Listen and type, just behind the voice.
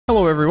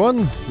Hello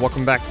everyone,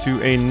 welcome back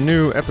to a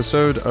new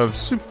episode of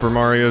Super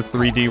Mario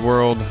 3D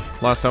World.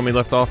 Last time we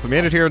left off, we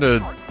made it here to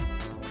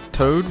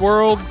Toad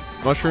World?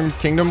 Mushroom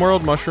Kingdom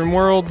World? Mushroom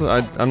World?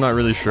 I'm not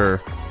really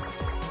sure.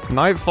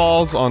 Night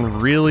falls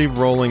on really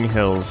rolling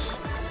hills.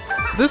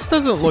 This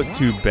doesn't look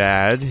too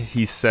bad,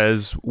 he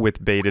says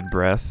with bated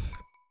breath.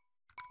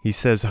 He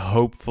says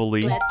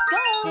hopefully. Let's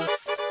go!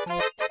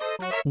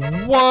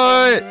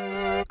 What?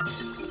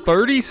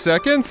 30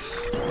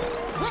 seconds?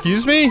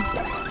 Excuse me?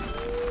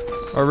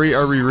 Are we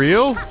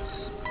real?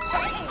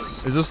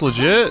 Is this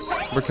legit?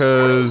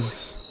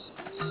 Because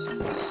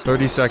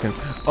 30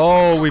 seconds.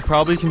 Oh, we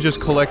probably can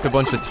just collect a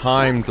bunch of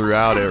time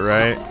throughout it,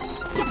 right?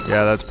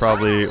 Yeah, that's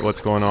probably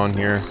what's going on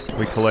here.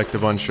 We collect a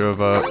bunch of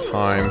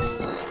time.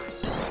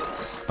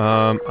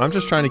 I'm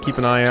just trying to keep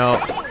an eye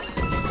out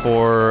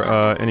for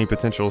any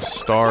potential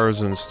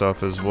stars and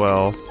stuff as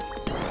well.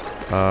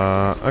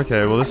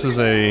 Okay, well this is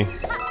a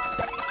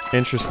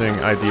interesting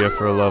idea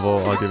for a level,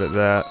 I'll give it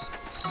that.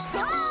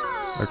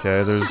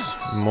 Okay, there's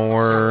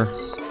more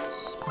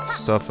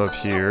stuff up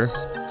here.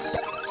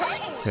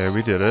 Okay,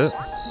 we did it.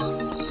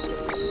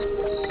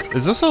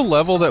 Is this a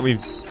level that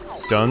we've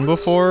done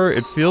before?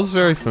 It feels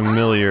very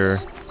familiar.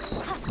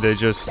 They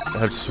just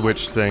have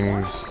switched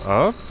things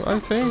up, I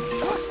think?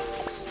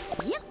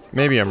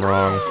 Maybe I'm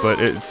wrong,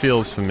 but it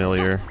feels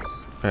familiar.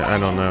 I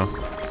don't know.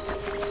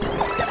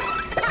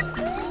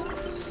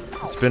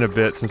 It's been a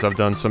bit since I've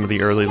done some of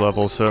the early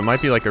levels, so it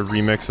might be like a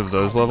remix of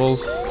those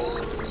levels.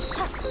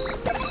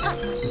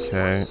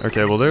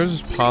 Okay, well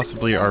there's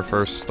possibly our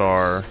first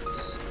star.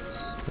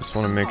 Just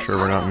want to make sure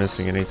we're not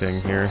missing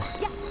anything here.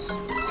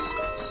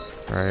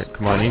 Alright,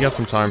 come on, you got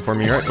some time for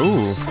me, right?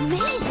 Ooh!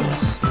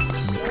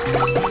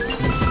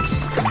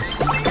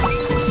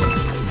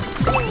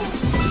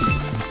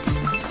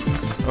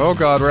 Oh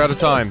god, we're out of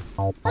time.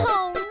 Oh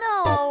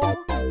no!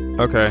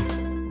 Okay,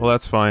 well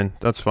that's fine,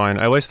 that's fine.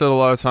 I wasted a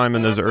lot of time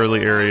in those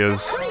early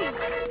areas,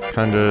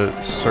 kinda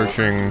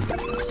searching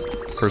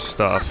for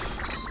stuff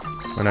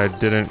when I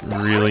didn't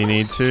really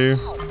need to.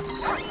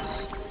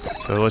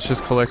 So let's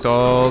just collect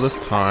all this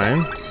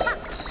time.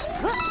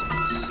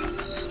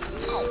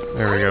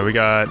 There we go, we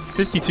got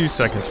 52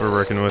 seconds we're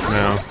working with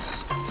now.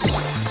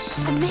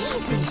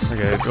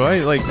 Okay, do I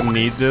like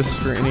need this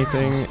for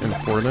anything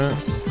important?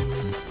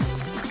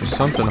 There's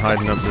something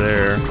hiding up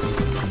there.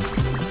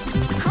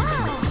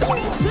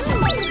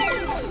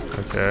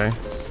 Okay.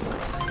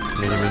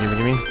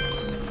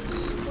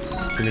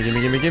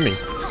 Gimme. Gimme.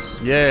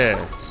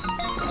 Yeah!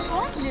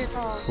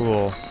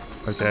 Cool.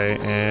 Okay,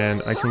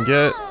 and I can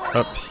get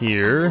up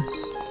here.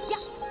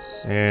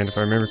 And if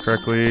I remember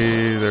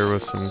correctly, there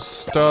was some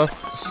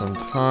stuff, some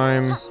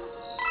time,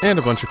 and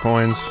a bunch of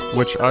coins,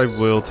 which I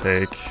will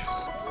take.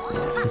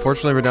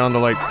 Unfortunately, we're down to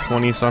like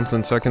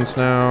 20-something seconds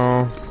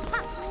now.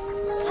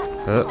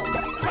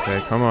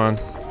 Okay, come on.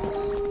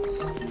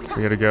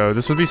 We gotta go.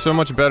 This would be so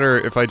much better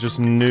if I just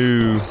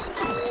knew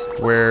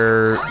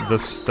where the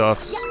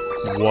stuff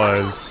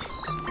was.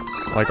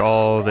 Like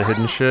all the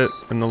hidden shit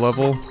in the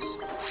level.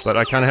 But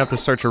I kind of have to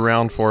search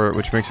around for it,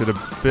 which makes it a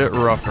bit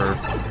rougher.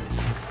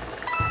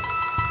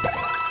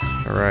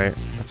 Alright,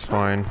 that's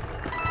fine.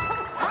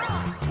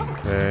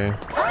 Okay.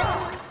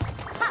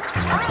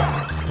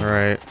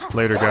 Alright,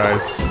 later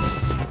guys.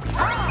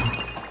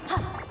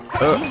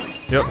 Oh,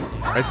 yep,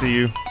 I see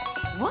you.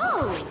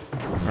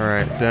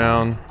 Alright,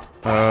 down.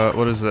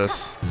 What is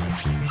this?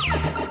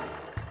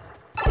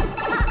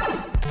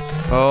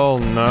 Oh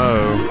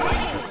no.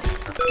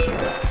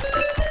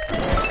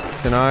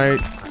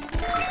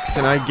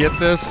 Can I get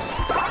this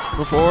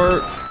before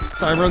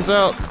time runs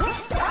out?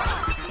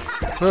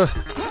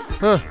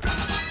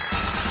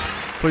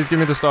 Please give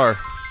me the star.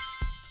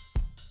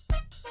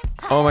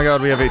 Oh my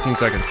god, we have 18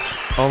 seconds.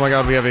 Oh my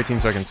god, we have 18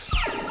 seconds.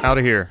 Out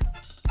of here.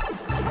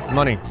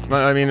 Money.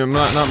 I mean,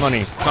 not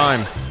money.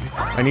 Time.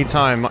 I need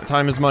time.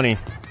 Time is money.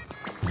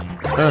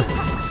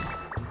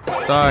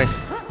 Die.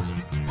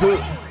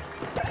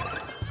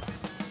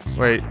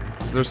 Wait,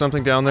 is there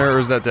something down there, or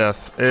is that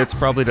death? It's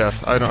probably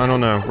death. I don't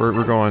know.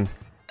 We're going.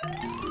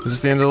 Is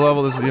this the end of the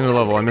level? This is the end of the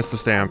level. I missed the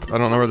stamp. I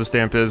don't know where the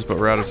stamp is, but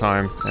we're out of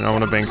time, and I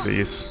want to bank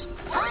these.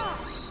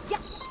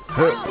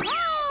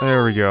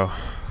 There we go.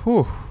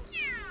 Whew.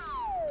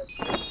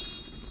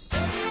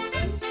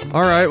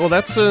 Alright, well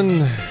that's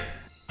an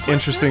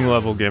interesting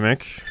level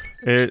gimmick.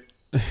 It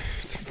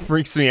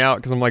freaks me out,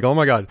 because I'm like, oh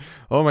my god.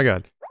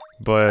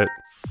 But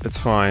it's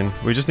fine.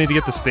 We just need to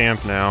get the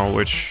stamp now,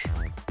 which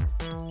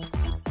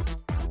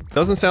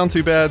doesn't sound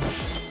too bad.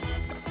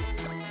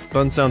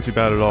 Doesn't sound too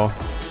bad at all.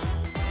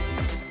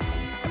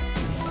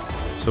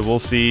 So we'll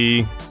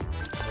see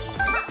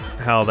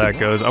how that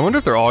goes. I wonder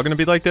if they're all gonna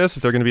be like this,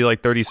 if they're gonna be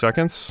like 30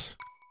 seconds.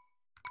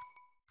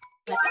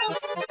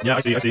 Yeah,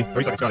 I see. 30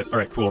 seconds, got it.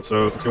 Alright, cool.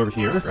 So let's go over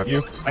here, grab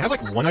you. I have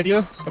like one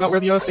idea about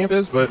where the stamp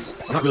is, but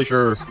I'm not really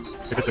sure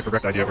if it's the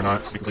correct idea or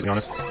not, to be completely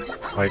honest.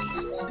 Like,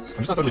 I'm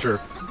just not totally sure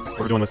what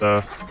we're doing with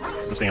the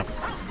stamp.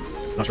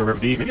 Not sure where it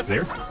would be. Maybe up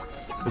there?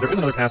 Because there is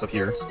another path up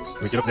here.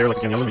 Can we get up there like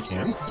again the only we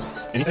can?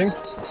 Anything?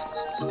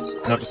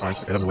 No, just fine.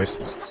 Okay, that was a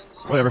waste.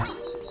 Whatever.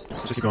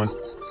 Let's just keep going.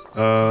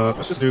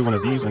 Let's just do one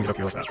of these and get up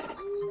here like that.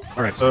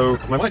 Alright, so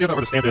my one idea about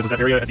where the stamp is that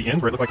area at the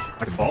end where it looked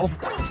like I could fall.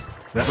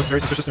 That looked very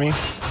suspicious to me,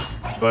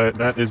 but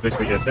that is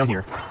basically it. Down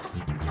here.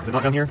 Is it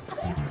not down here?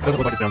 It doesn't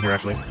look like it's down here,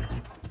 actually.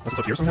 Unless it's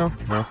up here somehow?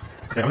 No.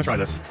 Okay, I'm gonna try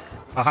this.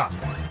 Aha!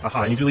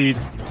 Aha, I need you to lead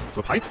to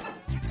a pipe?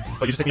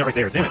 But you just take me out right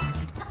there, damn it!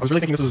 I was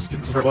really thinking this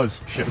is where it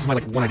was. Shit, this is my,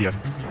 like, one idea.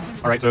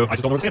 Alright, so I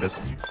just don't know where the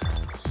stamp is.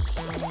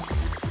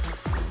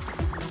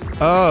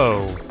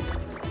 Oh.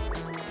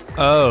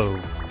 Oh.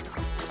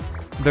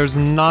 There's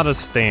not a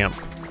stamp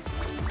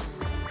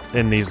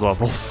in these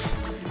levels.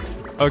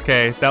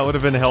 Okay, that would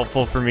have been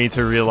helpful for me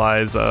to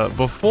realize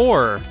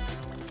before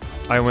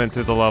I went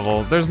through the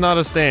level. There's not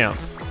a stamp.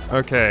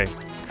 Okay,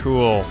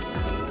 cool.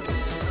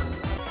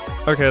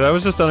 Okay, that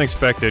was just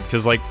unexpected,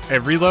 because, like,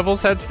 every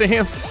level's had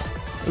stamps,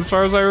 as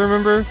far as I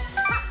remember.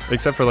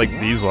 Except for, like,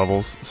 these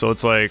levels. So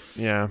it's like,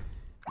 yeah.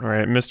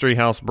 Alright, Mystery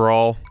House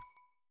Brawl.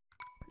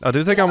 I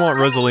do think I want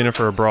Rosalina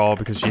for a brawl,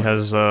 because she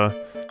has, the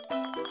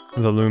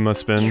Luma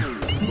spin.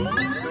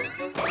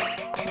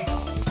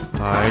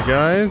 Hi,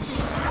 guys.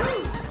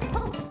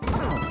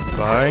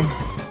 Bye.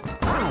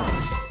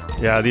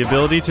 Yeah, the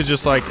ability to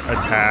just, like,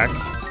 attack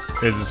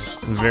is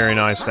very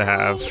nice to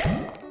have.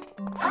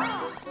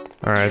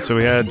 Alright, so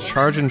we had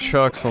Charge and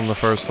Chucks on the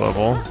first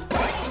level.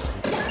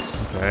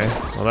 Okay,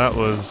 well that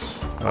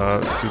was,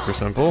 super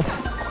simple.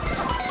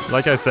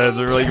 Like I said,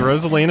 like,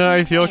 Rosalina,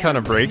 I feel, kind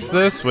of breaks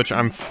this, which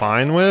I'm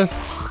fine with.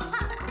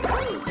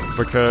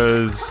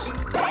 Because,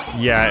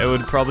 yeah, it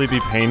would probably be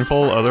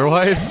painful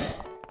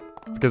otherwise.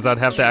 Because I'd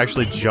have to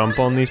actually jump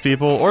on these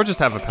people, or just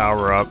have a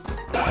power-up,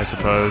 I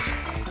suppose.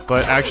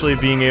 But actually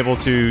being able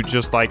to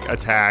just, like,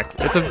 attack,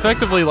 it's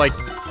effectively like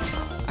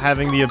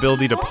having the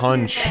ability to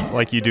punch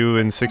like you do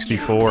in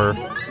 64.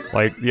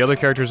 Like, the other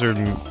characters are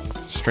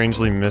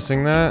strangely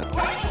missing that.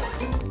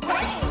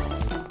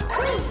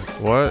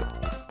 What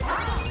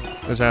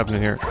is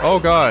happening here? Oh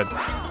god!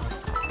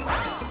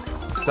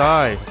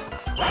 Die!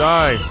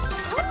 Die!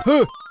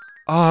 Huh! Oh,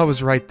 I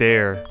was right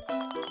there.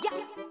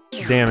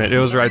 Damn it, it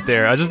was right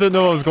there. I just didn't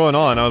know what was going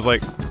on. I was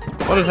like,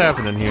 what is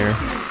happening here?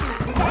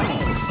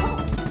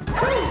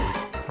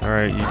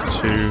 Alright, you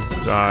two,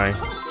 die.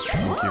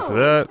 Thank you for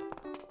that.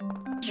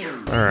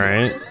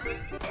 Alright.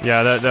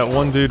 Yeah, that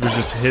one dude was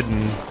just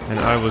hidden, and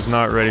I was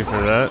not ready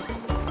for that.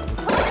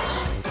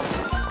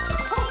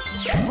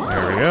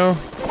 There we go.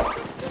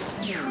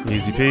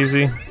 Easy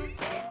peasy.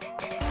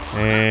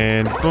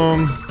 And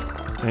boom.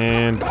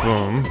 And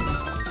boom.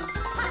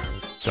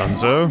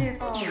 Dunzo.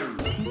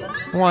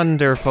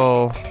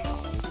 Wonderful.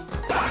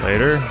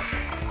 Later.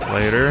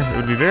 Later. It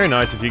would be very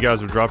nice if you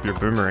guys would drop your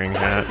boomerang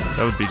hat.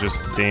 That would be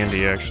just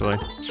dandy, actually.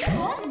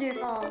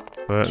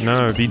 But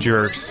no, be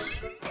jerks.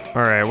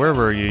 Alright, where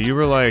were you? You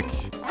were like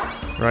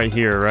right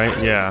here, right?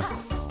 Yeah.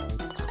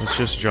 Let's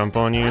just jump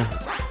on you.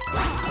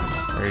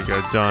 There you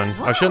go, done.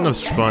 I shouldn't have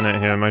spun at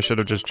him. I should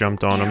have just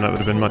jumped on him. That would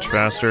have been much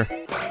faster.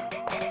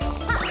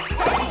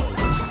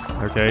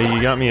 Okay,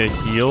 you got me a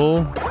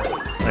heal.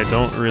 I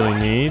don't really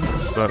need,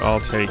 but I'll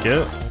take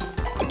it.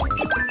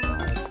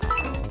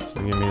 So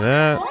give me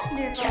that.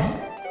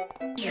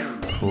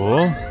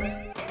 Cool.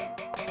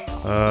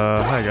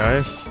 Hi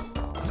guys.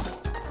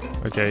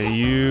 Okay,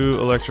 you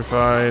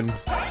electrified.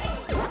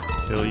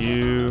 Kill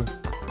you.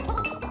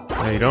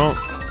 No, you don't.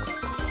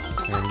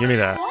 And give me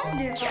that.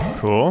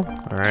 Cool.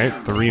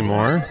 Alright, 3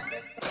 more.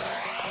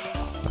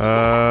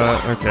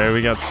 Okay,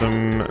 we got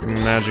some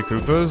magic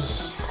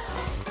Koopas.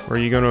 Where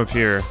are you going to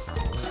appear?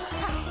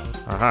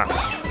 Aha.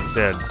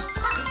 Dead.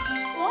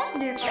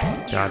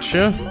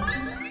 Gotcha.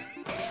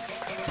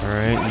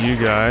 Alright, you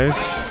guys.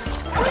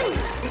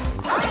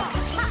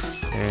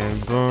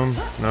 And boom.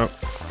 Nope.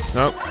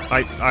 Nope.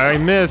 I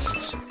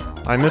missed.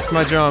 I missed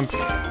my jump.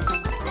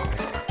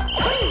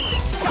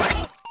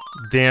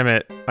 Damn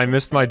it. I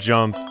missed my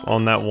jump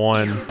on that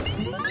one.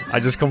 I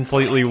just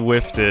completely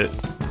whiffed it.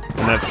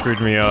 And that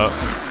screwed me up.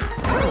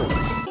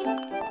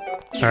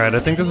 Alright, I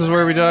think this is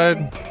where we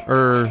died.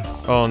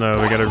 Oh no,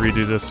 we gotta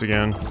redo this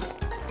again.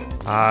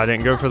 I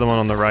didn't go for the one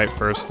on the right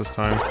first this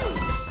time.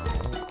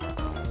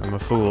 I'm a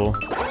fool.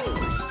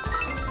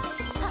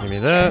 Give me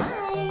that.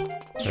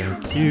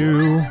 Thank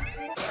you.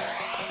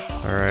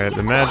 Alright,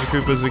 the Magic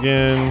Koopas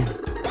again.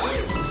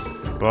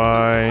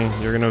 Bye.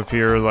 You're gonna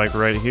appear, like,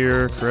 right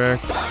here,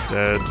 correct?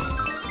 Dead.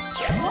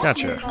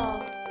 Gotcha.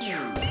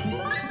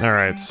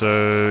 Alright,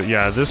 so,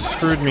 yeah, this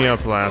screwed me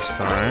up last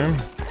time.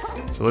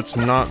 So let's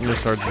not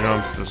miss our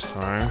jump this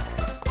time.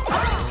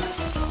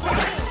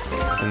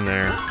 In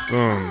there.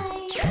 Boom.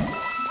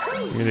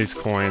 Give me these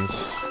coins.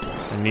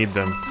 I need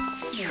them.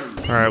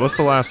 Alright, what's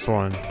the last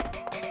one?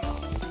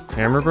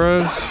 Hammer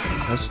Bros?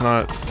 That's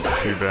not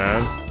too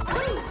bad.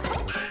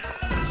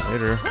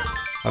 Later.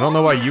 I don't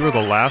know why you were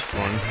the last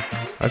one.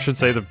 I should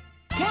say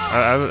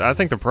I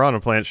think the Piranha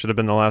Plant should have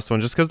been the last one,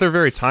 just because they're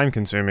very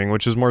time-consuming,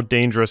 which is more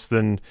dangerous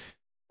than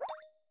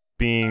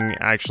being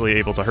actually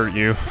able to hurt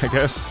you, I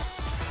guess.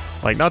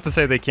 Like, not to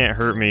say they can't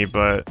hurt me,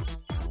 but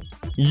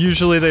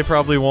usually they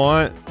probably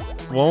won't,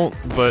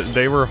 but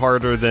they were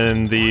harder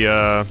than the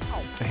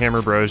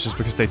Hammer Bros just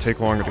because they take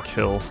longer to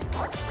kill.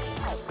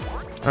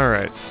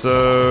 Alright,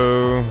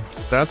 so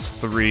that's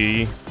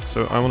 3.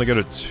 So I want to go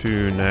to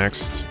 2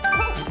 next.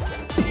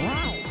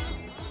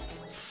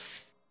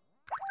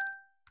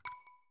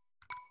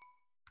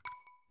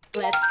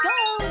 Let's go!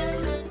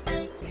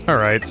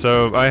 Alright,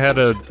 so I had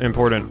an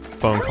important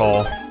phone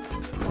call.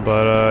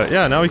 But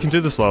yeah, now we can do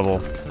this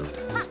level.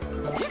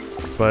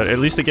 But at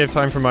least it gave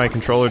time for my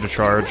controller to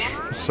charge,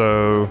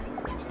 so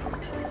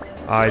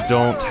I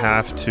don't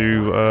have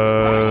to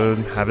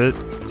have it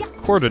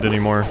corded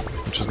anymore,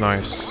 which is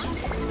nice.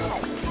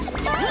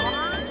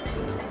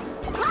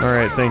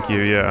 Alright, thank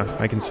you, yeah,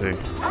 I can see.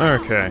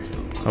 Okay.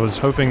 I was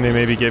hoping they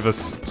maybe gave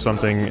us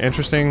something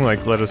interesting,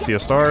 like let us see a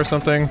star or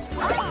something.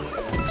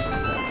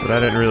 But I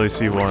didn't really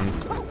see one.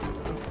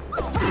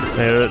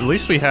 And at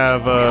least we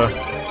have a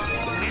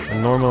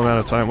normal amount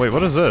of time. Wait,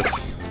 what is this?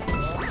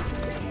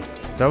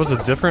 That was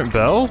a different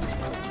bell?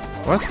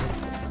 What?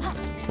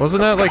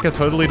 Wasn't that like a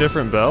totally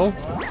different bell?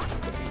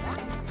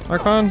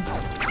 Archon?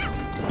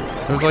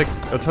 It was like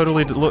a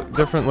totally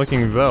different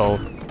looking bell.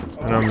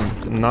 And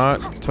I'm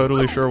not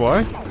totally sure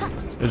why.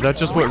 Is that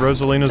just what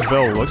Rosalina's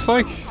bell looks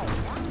like?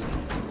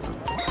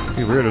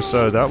 Be weird if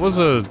so. That was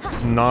a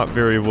not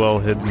very well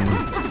hidden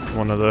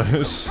one of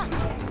those,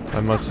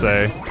 I must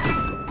say.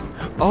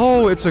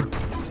 Oh, it's a...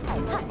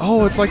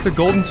 Oh, it's like the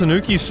golden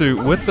Tanuki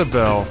suit with the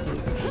bell.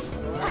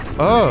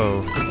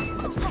 Oh.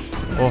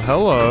 Well,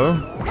 hello.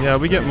 Yeah,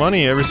 we get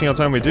money every single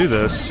time we do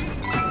this.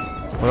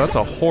 Well, that's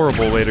a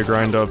horrible way to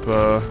grind up,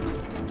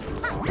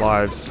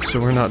 lives, so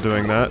we're not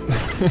doing that.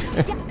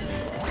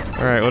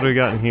 Alright, what do we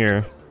got in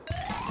here?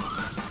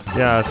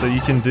 Yeah, so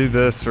you can do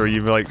this or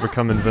you, like,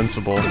 become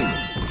invincible.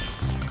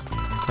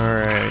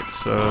 Alright,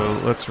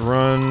 so let's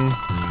run...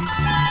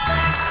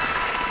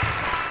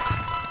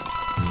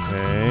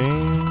 Okay...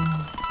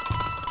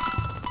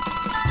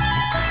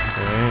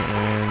 Okay,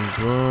 and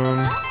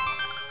boom...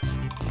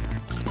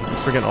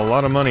 We're getting a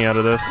lot of money out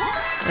of this.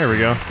 There we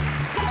go.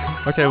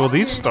 Okay, well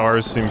these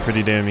stars seem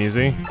pretty damn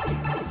easy.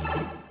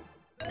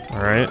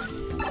 Alright.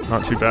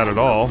 Not too bad at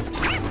all.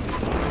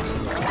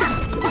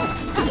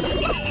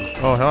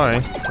 Oh, hi.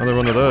 Another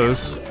one of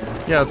those.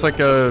 Yeah, it's like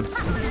a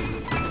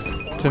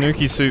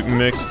Tanuki suit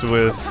mixed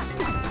with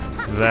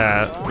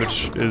that,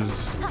 which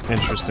is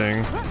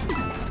interesting,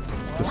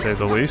 to say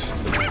the least.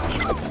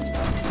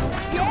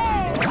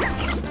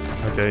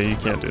 Okay, you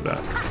can't do that.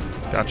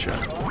 Gotcha.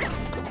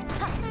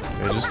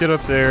 Okay, just get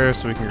up there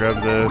so we can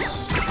grab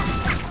this.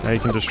 Now you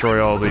can destroy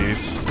all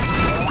these.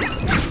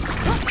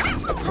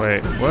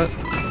 Wait, what?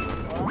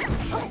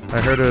 I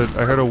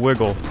heard a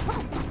wiggle.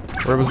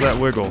 Where was that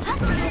wiggle?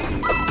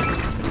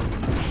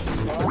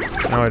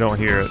 Now I don't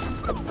hear it.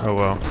 Oh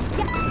well.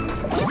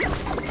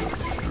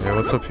 Okay,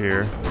 what's up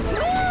here?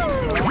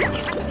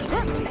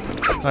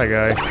 Hi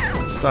guy.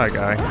 Hi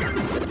guy.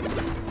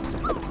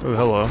 Oh,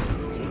 hello.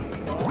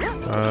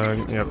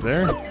 Get me up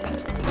there.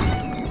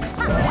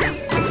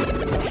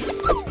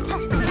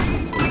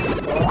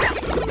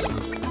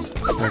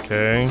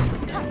 Okay,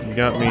 you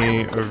got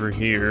me over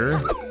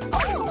here.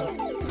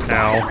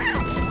 Ow.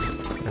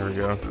 There we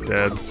go,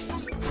 dead.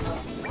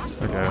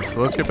 Okay, so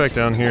let's get back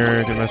down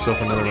here, get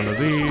myself another one of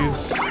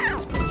these.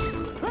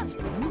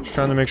 Just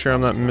trying to make sure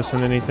I'm not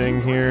missing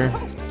anything here.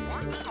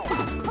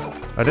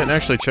 I didn't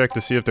actually check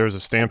to see if there was a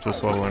stamp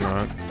this level or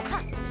not.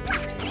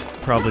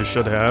 Probably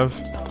should have.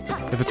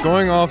 If it's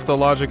going off the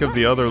logic of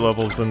the other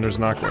levels, then there's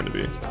not going to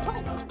be.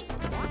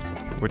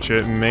 Which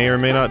it may or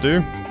may not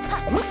do.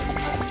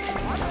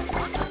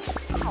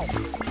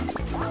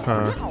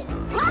 Huh.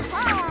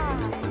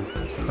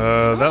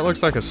 That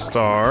looks like a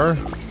star.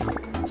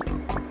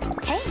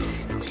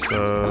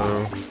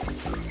 So...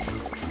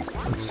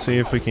 let's see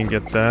if we can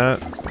get that.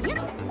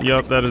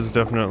 Yup, that is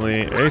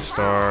definitely a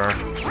star.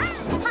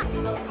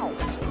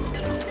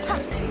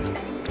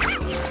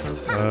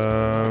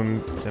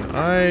 Can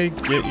I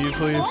get you,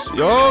 please?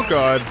 Oh,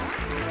 God!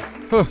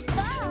 Huh.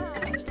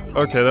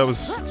 Okay, that was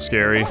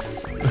scary.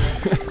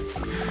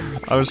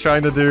 I was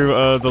trying to do,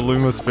 the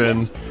Luma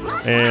spin,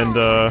 and,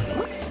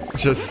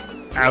 just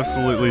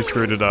absolutely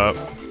screwed it up.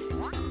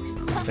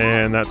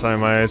 And that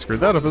time I screwed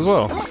that up as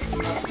well.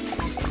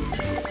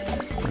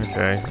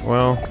 Okay,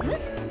 well...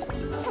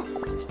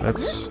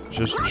 let's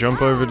just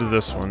jump over to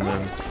this one,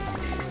 then.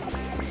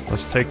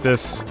 Let's take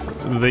this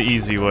the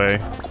easy way.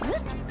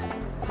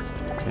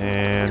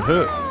 And...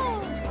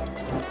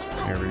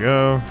 here we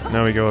go.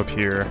 Now we go up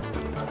here.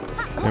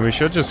 And we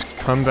should just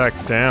come back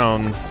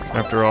down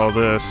after all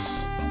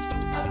this.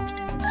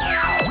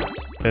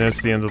 And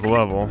it's the end of the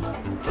level.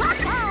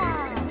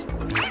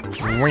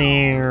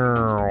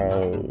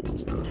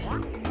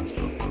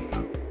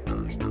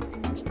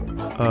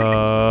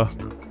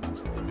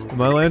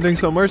 Am I landing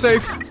somewhere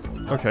safe?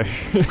 Okay.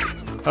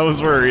 I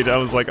was worried. I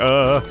was like,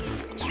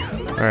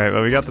 Alright,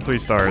 well, we got the 3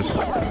 stars.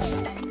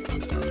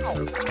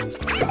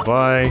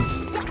 Goodbye.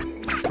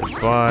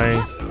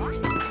 Goodbye.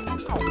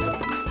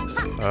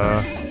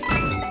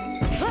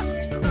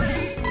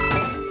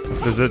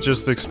 Does it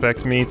just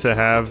expect me to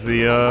have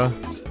the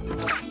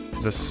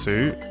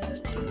suit?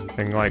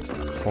 And, like,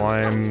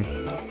 climb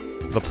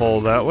the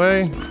pole that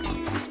way?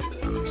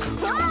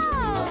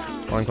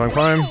 Climb, climb,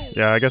 climb.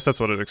 Yeah, I guess that's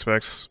what it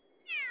expects.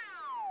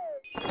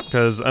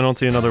 Because I don't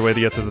see another way to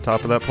get to the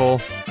top of that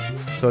pole.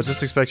 So it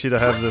just expects you to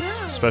have this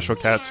special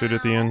cat suit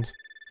at the end.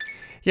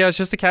 Yeah, it's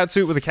just a cat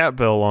suit with a cat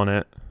bell on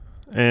it.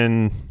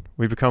 And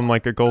we become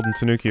like a golden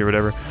tanuki or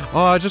whatever.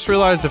 Oh, I just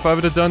realized if I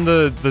would have done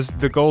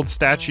the gold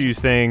statue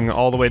thing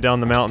all the way down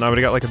the mountain, I would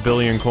have got like 1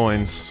 billion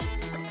coins.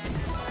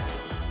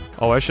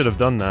 Oh, I should have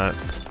done that.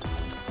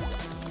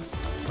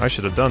 I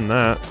should have done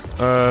that.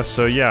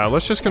 So yeah,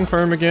 let's just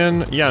confirm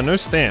again. Yeah, no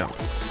stamp.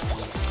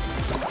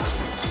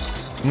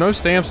 No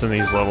stamps in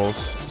these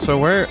levels. So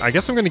where... I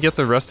guess I'm gonna get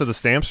the rest of the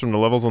stamps from the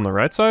levels on the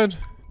right side?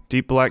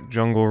 Deep Black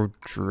Jungle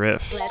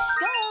Drift.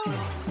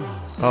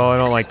 Oh, I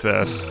don't like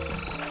this.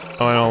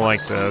 Oh, I don't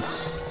like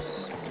this.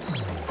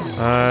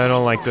 I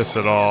don't like this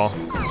at all.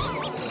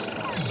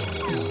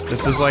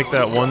 This is like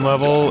that one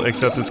level,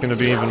 except it's gonna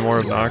be even more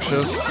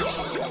obnoxious.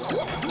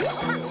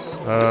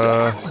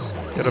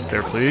 Get up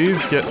there,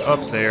 please. Get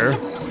up there.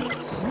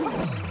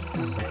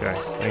 Okay,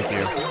 thank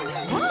you.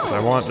 I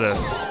want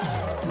this.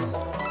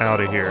 Out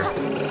of here.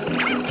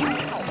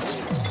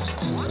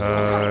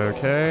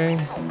 Okay.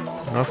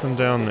 Nothing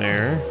down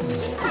there.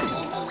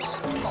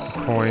 Some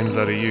coins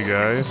out of you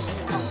guys.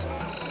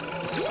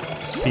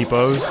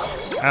 Peepos.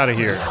 Out of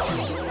here.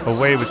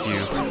 Away with you.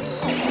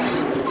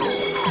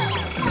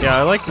 Yeah,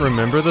 I like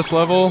remember this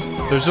level.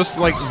 There's just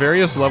like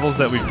various levels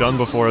that we've done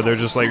before. They're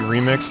just like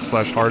remixed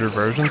 / harder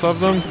versions of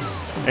them.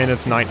 And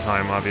it's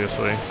nighttime,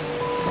 obviously.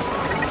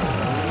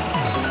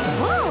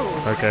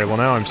 Okay, well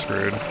now I'm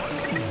screwed.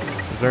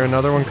 Is there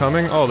another one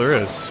coming? Oh, there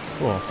is.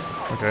 Cool.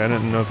 Okay, I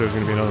didn't know if there was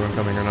going to be another one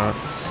coming or not.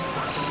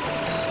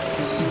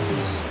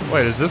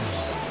 Wait, is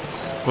this...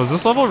 Was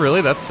this level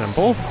really that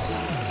simple?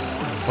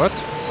 What?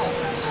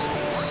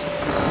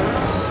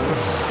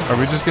 Are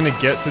we just going to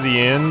get to the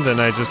end and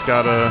I just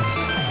gotta...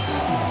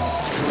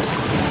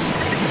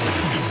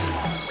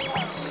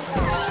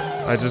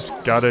 I just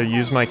gotta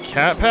use my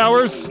cat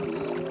powers?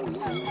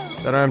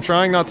 That I'm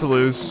trying not to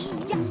lose.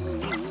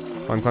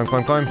 Climb, climb,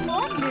 climb, climb.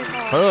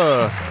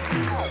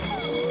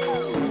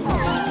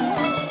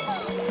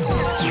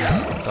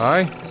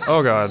 Die?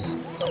 Oh god.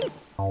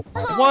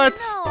 What?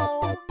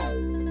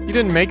 You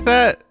didn't make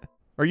that?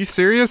 Are you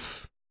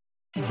serious?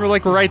 You were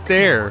like right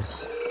there.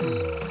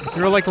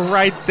 You were like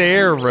right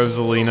there,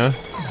 Rosalina.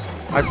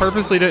 I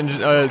purposely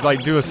didn't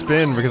like do a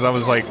spin because I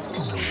was like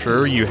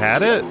sure you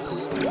had it?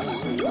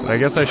 But I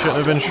guess I shouldn't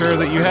have been sure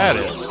that you had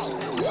it.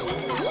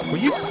 Will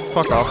you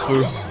fuck off,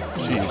 Boo?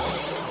 Jeez.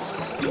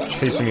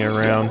 Chasing me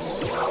around.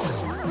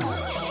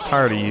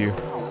 Tired of you.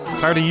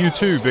 Tired of you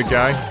too, big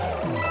guy.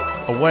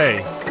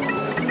 Away.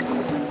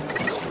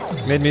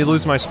 Made me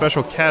lose my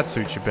special cat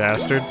suit, you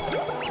bastard.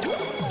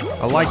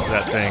 I liked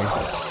that thing.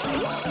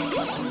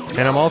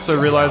 And I'm also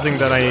realizing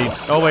that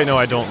oh wait, no,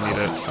 I don't need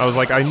it. I was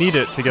like, I need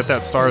it to get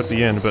that star at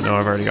the end, but no,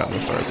 I've already gotten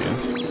the star at the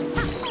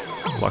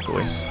end.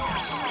 Luckily.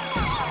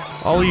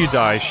 All of you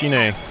die,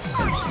 Shine.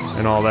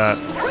 And all that.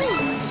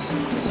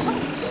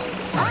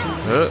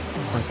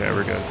 Okay,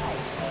 we're good.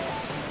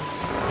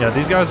 Yeah,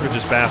 these guys were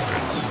just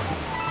bastards.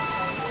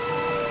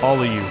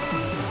 All of you.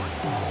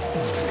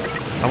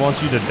 I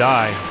want you to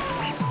die.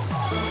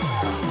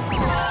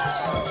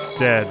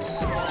 Dead.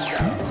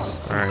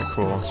 Alright,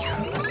 cool.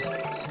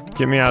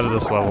 Get me out of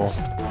this level.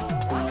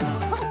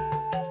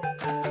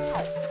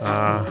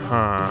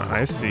 Uh-huh,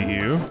 I see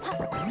you.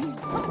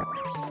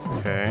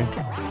 Okay.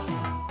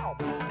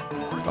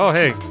 Oh,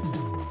 hey,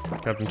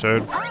 Captain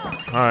Toad.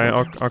 Hi,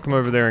 I'll come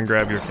over there and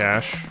grab your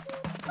cash.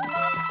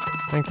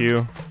 Thank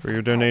you for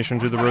your donation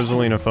to the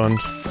Rosalina Fund.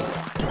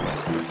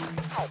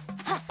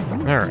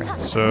 Alright,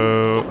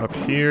 so up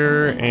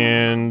here,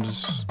 and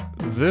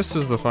this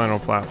is the final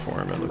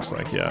platform, it looks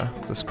like, yeah,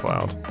 this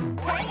cloud.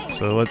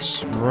 So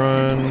let's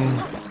run...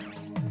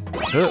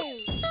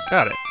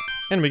 got it.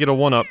 And we get a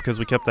 1-up because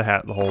we kept the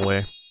hat the whole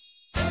way.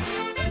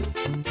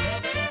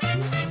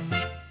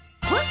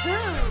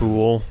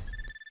 Cool.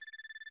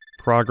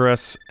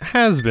 Progress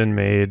has been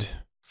made.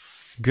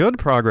 Good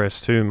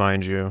progress too,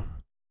 mind you.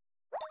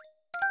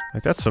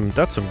 Like that's some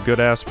good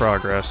ass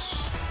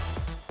progress.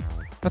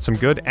 That's some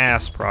good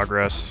ass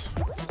progress.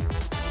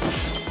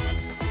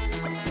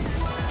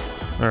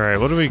 All right,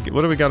 what do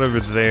we got over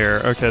there?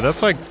 Okay,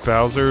 that's like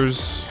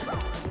Bowser's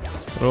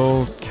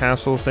little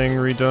castle thing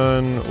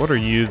redone. What are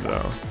you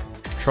though?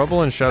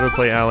 Trouble in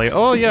Shadowplay Alley.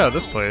 Oh yeah,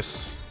 this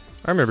place.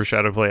 I remember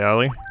Shadowplay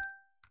Alley.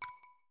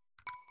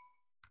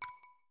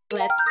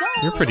 Let's go.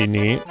 You're pretty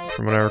neat,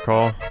 from what I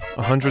recall.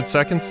 100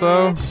 seconds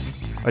though?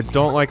 I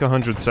don't like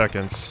 100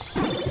 seconds.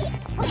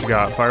 What you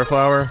got? Fire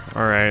flower?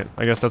 Alright,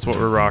 I guess that's what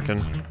we're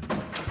rocking.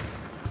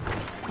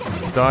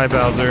 Die,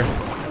 Bowser.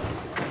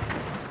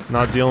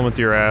 Not dealing with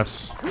your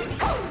ass.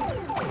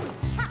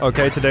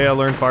 Okay, today I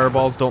learned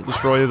fireballs don't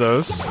destroy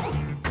those.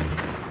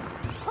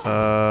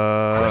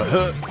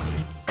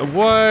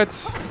 What?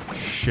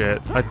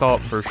 Shit, I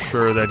thought for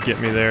sure that'd get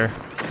me there.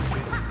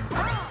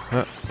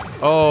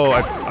 Oh,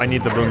 I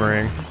need the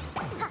boomerang.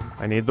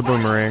 I need the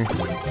boomerang.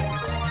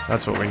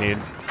 That's what we need.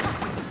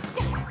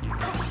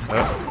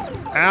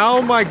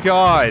 Ow my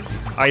god!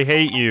 I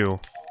hate you.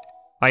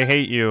 I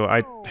hate you.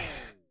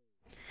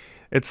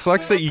 It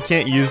sucks that you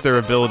can't use their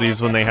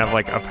abilities when they have,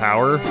 like, a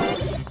power.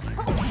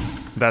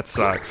 That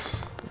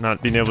sucks.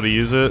 Not being able to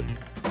use it.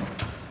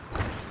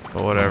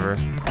 But whatever.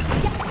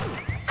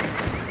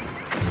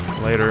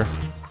 Later.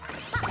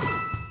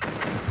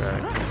 Okay.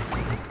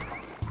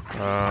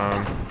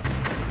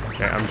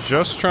 Okay, I'm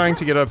just trying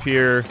to get up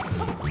here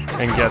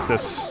and get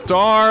this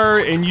star,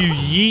 and you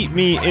yeet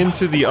me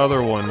into the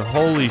other one.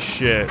 Holy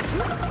shit.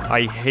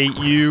 I hate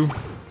you,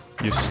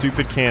 you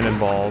stupid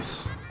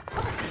cannonballs.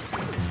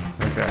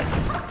 Okay.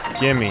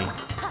 Gimme.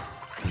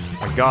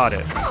 I got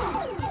it.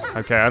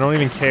 Okay, I don't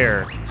even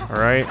care,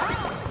 alright?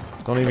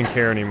 Don't even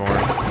care anymore.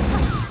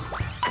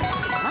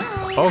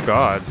 Oh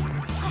god.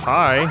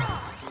 Hi.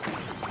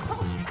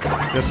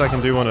 Guess I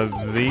can do one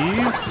of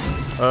these?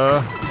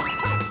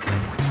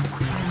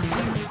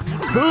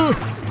 Go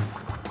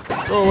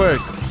away.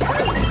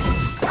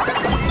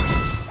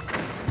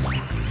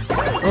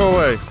 Go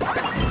away.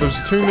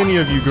 There's too many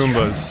of you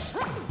Goombas.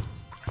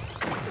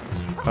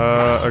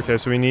 Okay,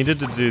 so we needed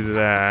to do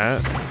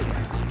that.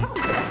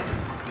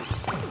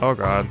 Oh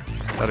god,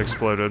 that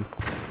exploded.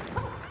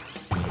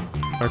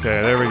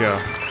 Okay, there we go.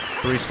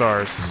 3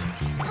 stars.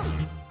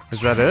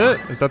 Is that it?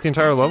 Is that the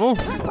entire level?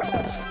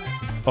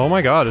 Oh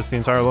my god, it's the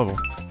entire level.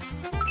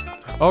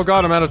 Oh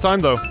god, I'm out of time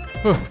though.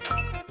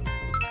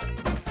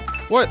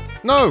 What?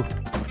 No!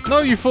 No,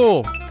 you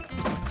fool!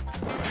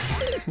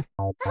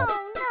 Oh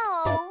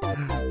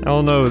no!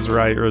 Oh no is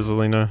right,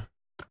 Rosalina.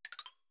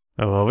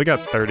 Oh well, we got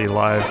 30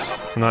 lives.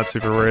 I'm not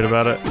super worried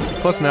about it.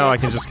 Plus now I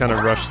can just kind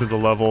of rush through the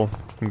level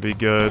and be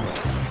good.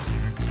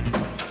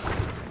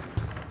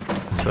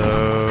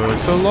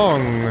 So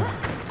long,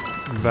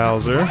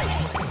 Bowser.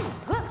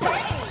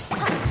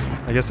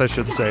 I guess I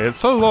should say it.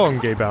 So long,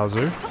 gay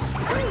Bowser.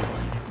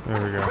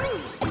 There we go.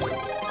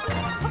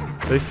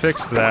 They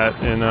fixed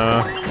that in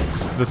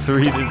the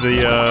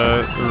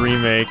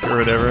remake or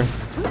whatever.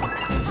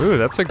 Ooh,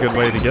 that's a good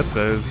way to get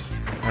those,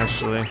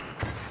 actually.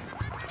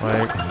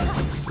 Like,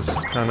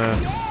 just kind of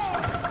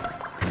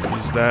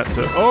use that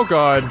to. Oh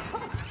god!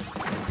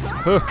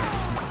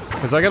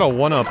 Because I got a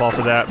 1-up off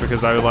of that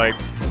because I like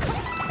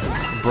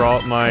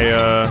brought my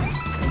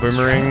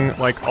boomerang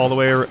like all the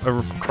way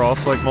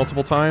across like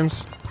multiple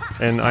times,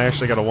 and I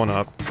actually got a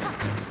 1-up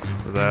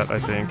for that, I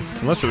think.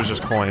 Unless it was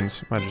just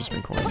coins. Might have just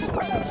been coins.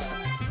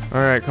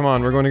 Alright, come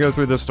on, we're going to go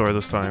through this door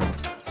this time.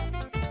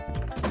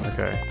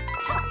 Okay.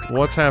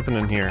 What's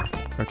happening here?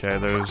 Okay,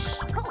 there's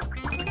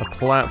a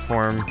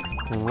platform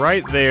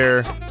right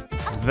there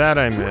that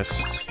I missed.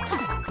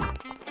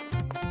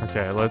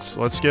 Okay,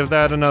 let's give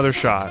that another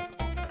shot.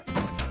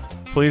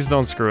 Please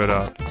don't screw it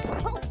up.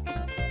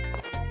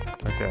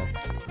 Okay.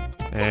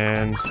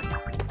 And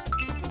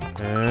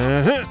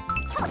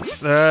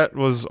that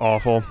was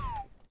awful.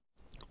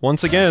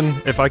 Once again,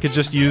 if I could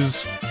just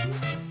use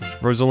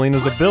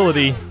Rosalina's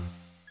ability,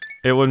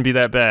 it wouldn't be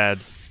that bad.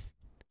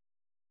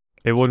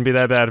 It wouldn't be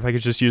that bad if I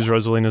could just use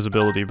Rosalina's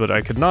ability, but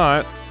I could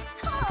not,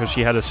 because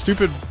she had a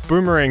stupid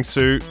boomerang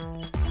suit.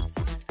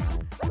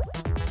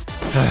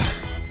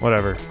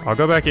 Whatever. I'll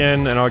go back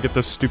in and I'll get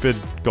this stupid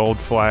gold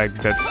flag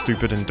that's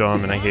stupid and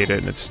dumb and I hate it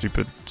and it's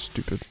stupid.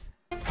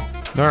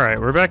 Alright,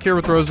 we're back here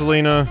with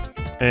Rosalina,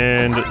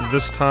 and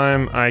this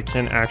time I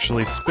can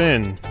actually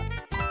spin,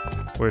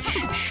 which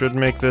should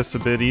make this a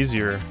bit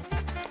easier,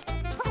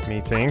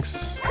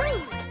 methinks.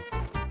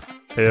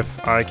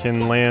 If I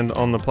can land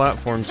on the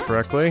platforms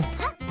correctly.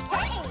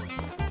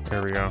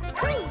 There we go.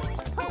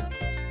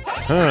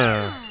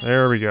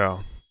 There we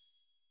go.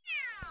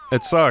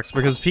 It sucks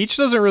because Peach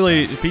doesn't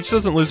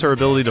lose her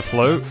ability to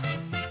float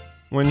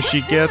when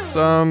she gets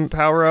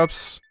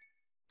power-ups,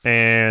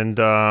 and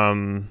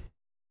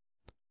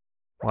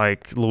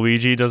like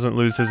Luigi doesn't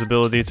lose his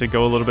ability to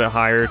go a little bit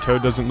higher.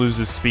 Toad doesn't lose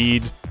his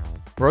speed.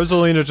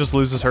 Rosalina just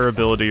loses her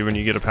ability when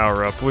you get a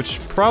power-up, which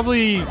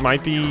probably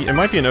might be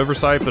an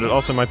oversight, but it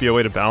also might be a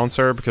way to balance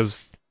her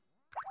because,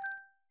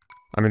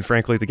 I mean,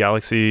 frankly, the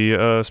galaxy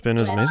spin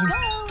is amazing.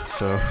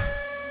 So,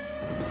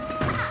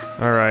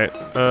 alright,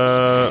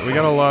 we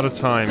got a lot of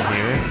time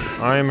here.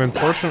 I am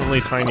unfortunately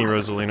tiny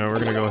Rosalina. We're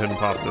gonna go ahead and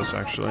pop this,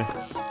 actually.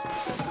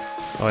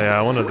 Oh yeah,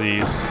 one of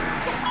these.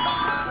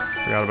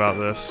 Forgot about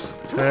this.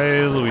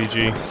 Hey,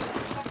 Luigi. Yeah,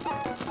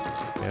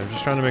 I'm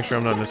just trying to make sure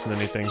I'm not missing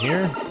anything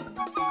here.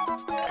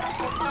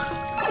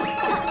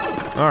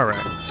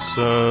 Alright,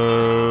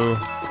 so...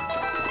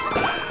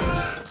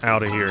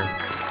 out of here.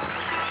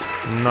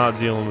 I'm not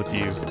dealing with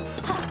you.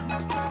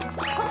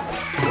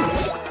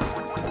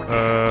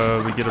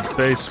 We get a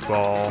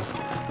baseball.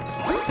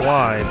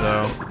 Why,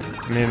 though?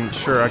 I mean,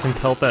 sure, I can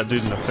pelt that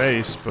dude in the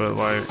face, but,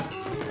 like...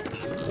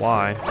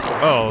 why?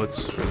 Oh,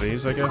 it's for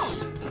these, I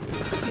guess?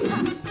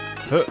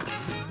 Huh.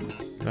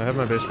 Can I have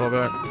my baseball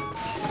back?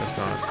 Guess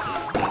not.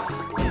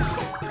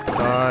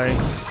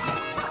 Die.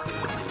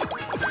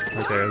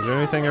 Okay, is there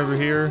anything over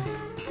here?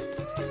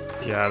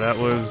 Yeah, that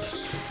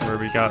was where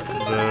we got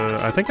the...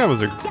 I think that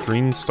was a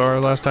green star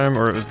last time,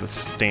 or it was the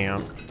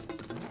stamp.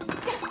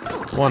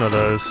 One of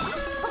those.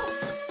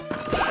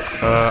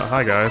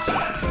 Hi guys.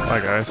 Hi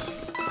guys.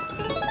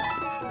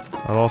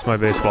 I lost my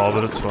baseball,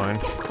 but it's fine.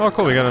 Oh,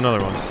 cool, we got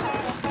another one.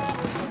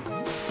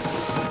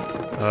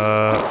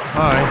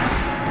 Hi.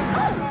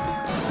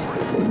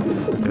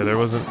 Yeah, there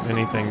wasn't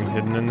anything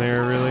hidden in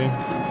there, really.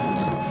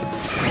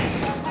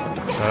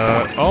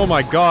 Oh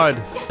my god!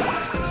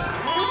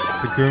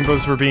 The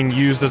Goombas were being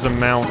used as a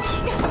mount.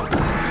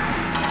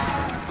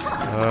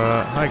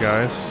 Hi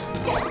guys.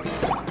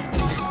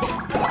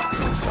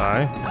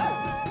 Die.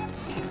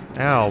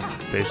 Ow,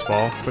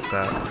 baseball. Quit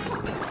that.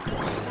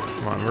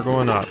 Come on, we're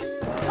going up.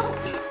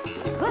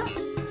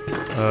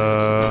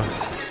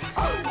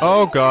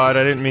 Oh god,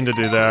 I didn't mean to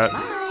do that.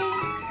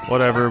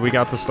 Whatever, we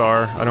got the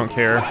star. I don't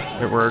care.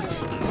 It worked.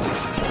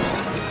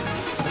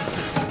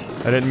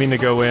 I didn't mean to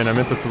go in. I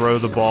meant to throw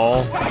the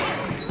ball.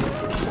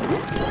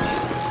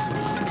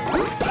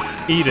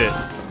 Eat it.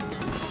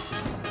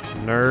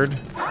 Nerd.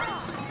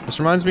 This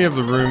reminds me of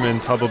the room in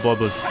Tubba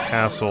Blubba's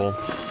castle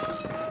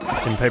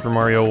in Paper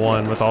Mario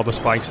 1 with all the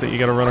spikes that you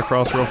gotta run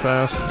across real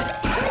fast.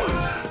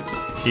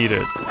 Eat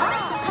it.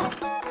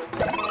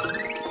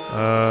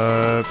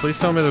 Please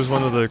tell me there's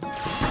one of the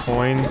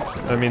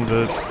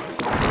the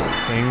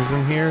things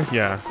in here?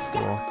 Yeah,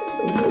 cool.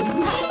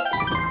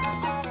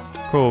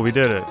 Cool, we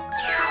did it.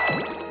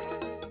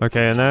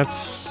 Okay, and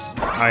that's...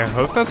 I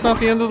hope that's not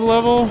the end of the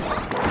level?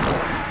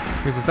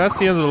 Because if that's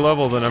the end of the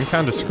level, then I'm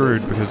kind of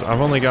screwed, because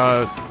I've only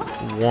got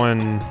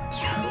one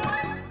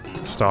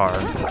star.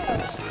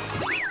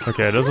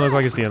 Okay, it doesn't look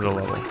like it's the end of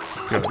the level.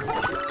 Good.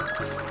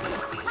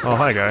 Oh,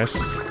 hi guys.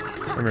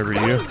 I remember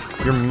you.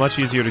 You're much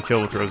easier to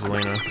kill with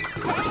Rosalina.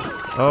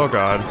 Oh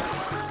god.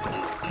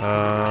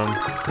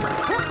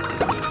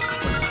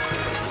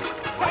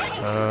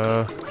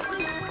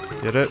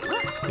 Get it?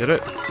 Get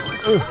it?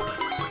 Ugh.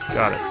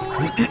 Got it.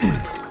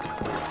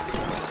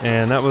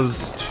 And that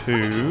was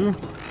 2.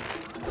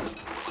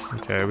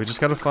 Okay, we just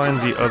gotta find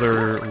the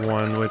other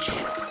one, which...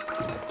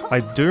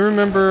 I do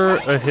remember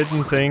a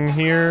hidden thing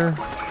here.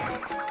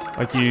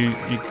 Like, you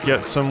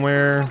get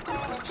somewhere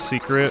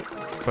secret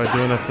by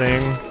doing a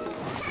thing.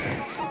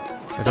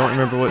 I don't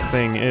remember what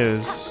thing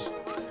is.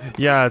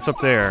 Yeah, it's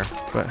up there.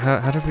 But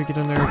how did we get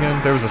in there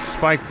again? There was a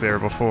spike there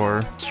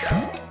before.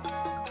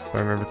 If I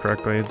remember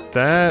correctly.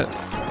 That...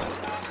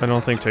 I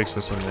don't think takes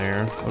us in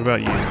there. What about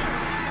you?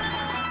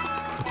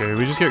 Okay,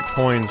 we just get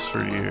coins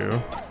for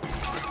you.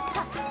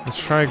 Let's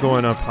try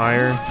going up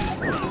higher.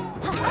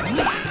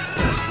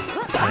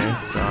 Okay,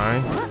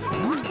 die.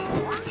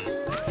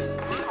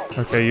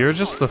 Okay, you're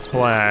just the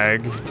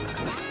flag.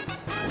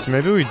 So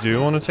maybe we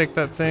do want to take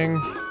that thing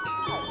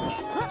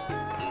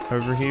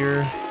over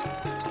here.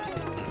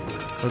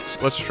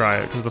 Let's try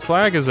it, because the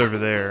flag is over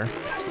there.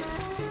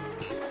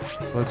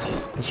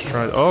 Let's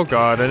try. Oh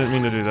god, I didn't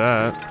mean to do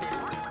that.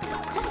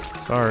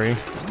 Sorry.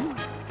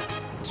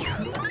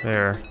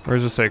 There. Where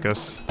does this take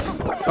us?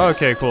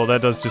 Okay, cool.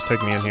 That does just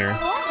take me in here.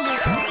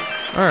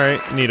 Alright,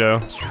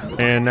 neato.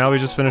 And now we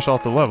just finish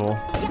off the level.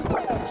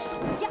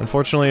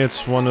 Unfortunately,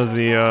 it's one of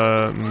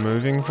the,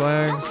 moving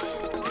flags.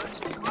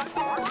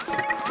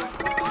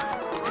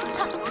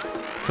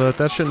 But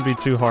that shouldn't be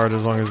too hard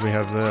as long as we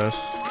have this.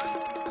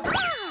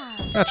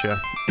 Gotcha.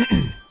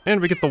 And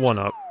we get the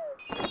 1-up.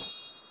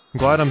 I'm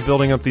glad I'm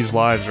building up these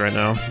lives right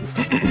now.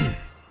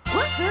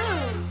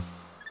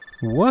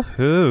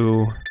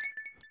 Woohoo!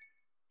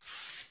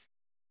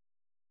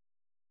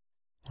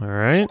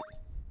 Alright.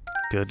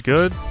 Good,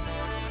 good.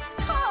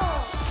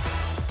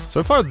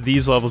 So far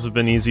these levels have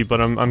been easy,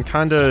 but I'm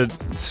kinda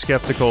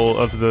skeptical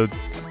of the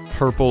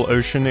purple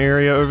ocean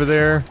area over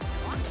there.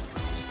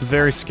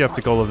 Very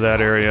skeptical of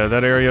that area.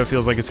 That area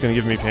feels like it's gonna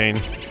give me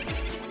pain.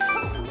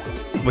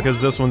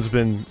 Because this one's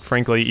been,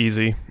 frankly,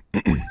 easy.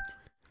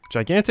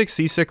 Gigantic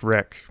seasick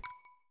wreck.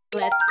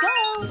 Let's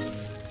go.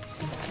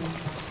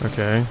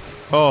 Okay.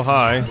 Oh,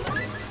 hi.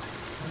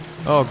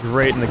 Oh,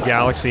 great, and the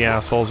galaxy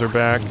assholes are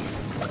back.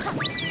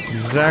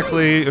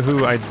 Exactly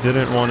who I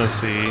didn't want to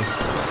see.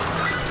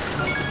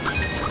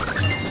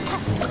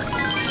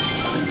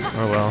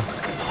 Oh well.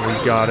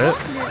 We got it.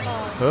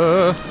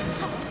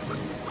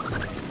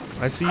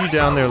 I see you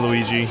down there,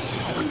 Luigi.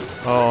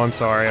 Oh, I'm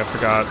sorry, I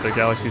forgot. The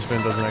galaxy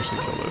spin doesn't actually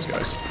kill those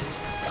guys.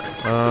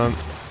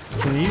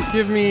 Can you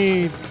give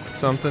me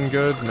something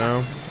good?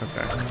 No?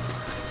 Okay.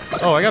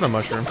 Oh, I got a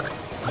mushroom.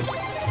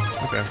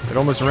 Okay. It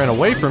almost ran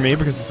away from me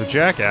because it's a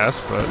jackass,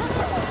 but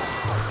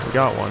we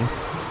got one.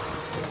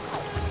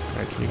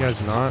 Okay, can you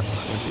guys not?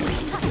 Thank you.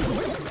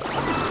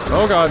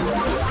 Oh god!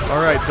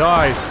 Alright,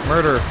 die!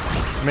 Murder!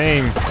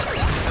 Maim!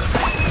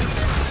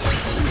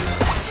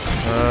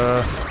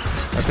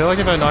 I feel like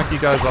if I knock you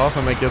guys off,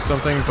 I might get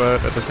something,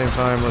 but at the same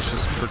time, let's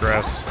just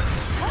progress.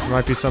 There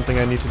might be something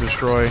I need to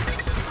destroy.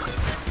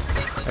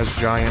 As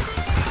giant.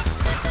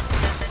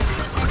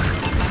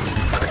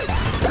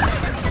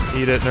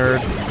 Eat it,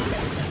 nerd.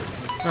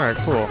 Alright,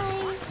 cool.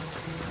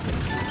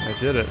 I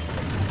did it.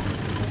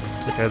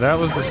 Okay, that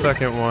was the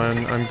second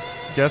one. I'm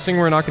guessing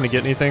we're not going to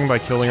get anything by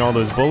killing all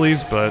those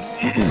bullies, but...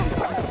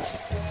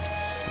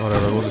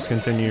 whatever, we'll just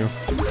continue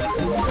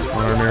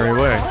on our merry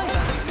way.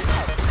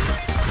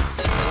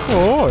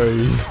 Oi!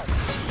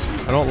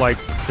 I don't like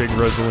Big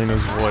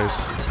Rosalina's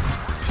voice.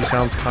 She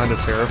sounds kind of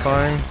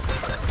terrifying.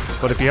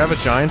 But if you have a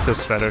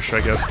giantess fetish, I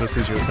guess this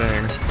is your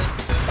thing.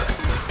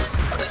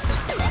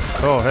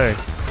 Oh, hey.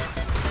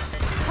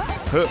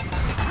 Huh.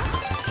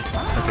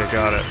 Okay,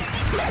 got it.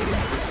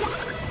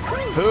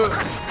 Huh.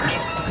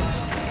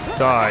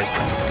 Die.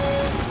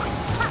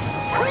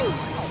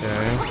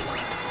 Okay.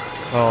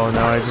 Oh,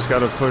 now I just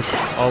gotta push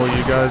all of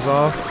you guys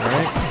off,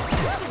 right?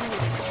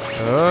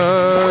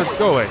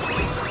 Go away.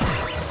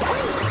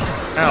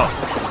 Out.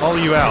 All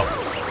of you out.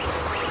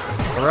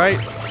 Alright?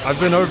 I've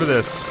been over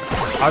this.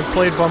 I've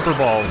played bumper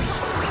balls.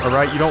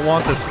 Alright? You don't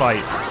want this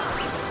fight.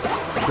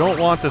 You don't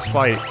want this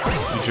fight,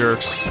 you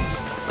jerks.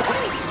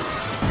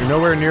 You're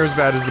nowhere near as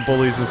bad as the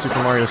bullies in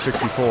Super Mario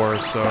 64,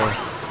 so...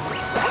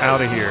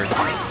 out of here.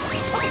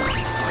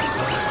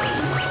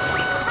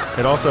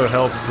 It also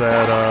helps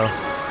that,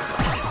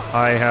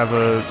 I have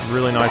a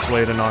really nice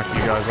way to knock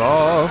you guys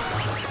off.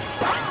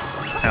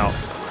 Ow.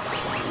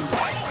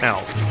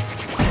 Ow.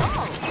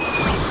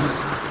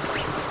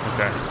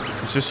 Okay.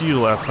 It's just you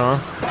left, huh?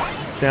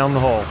 Down the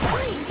hole.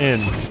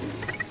 In.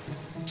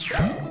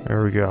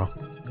 There we go.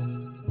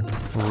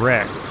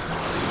 Wrecked.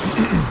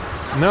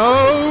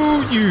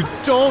 No, you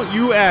don't,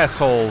 you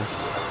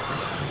assholes.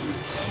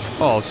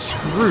 Oh,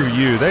 screw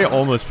you. They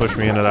almost pushed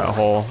me into that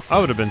hole. I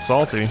would have been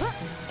salty.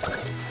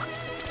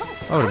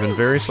 I would have been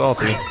very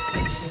salty.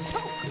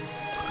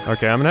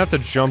 Okay, I'm gonna have to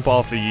jump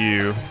off of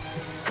you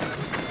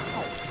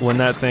when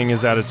that thing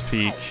is at its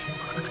peak.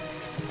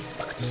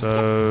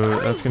 So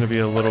that's gonna be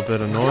a little bit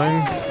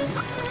annoying.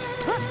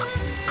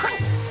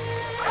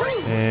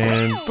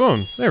 And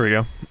boom, there we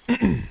go.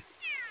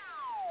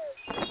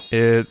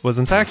 It was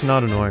in fact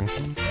not annoying.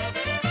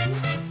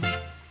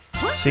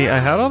 See, I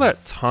had all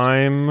that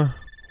time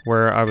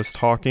where I was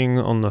talking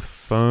on the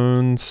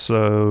phone,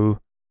 so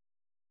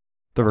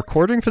the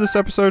recording for this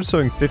episode is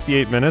showing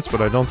 58 minutes,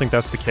 but I don't think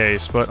that's the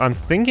case. But I'm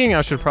thinking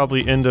I should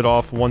probably end it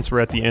off once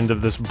we're at the end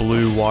of this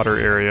blue water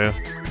area.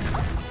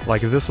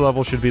 Like, this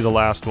level should be the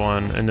last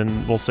one, and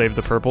then we'll save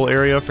the purple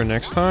area for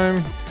next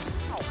time.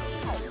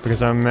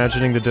 Because I'm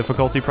imagining the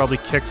difficulty probably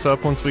kicks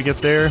up once we get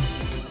there.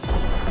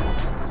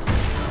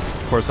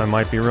 Of course, I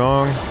might be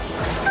wrong.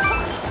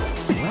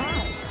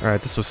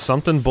 Alright, this was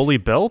something bully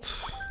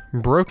belt?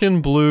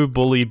 Broken blue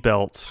bully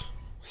belt.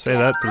 Say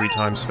that 3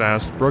 times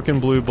fast. Broken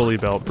blue bully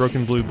belt.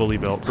 Broken blue bully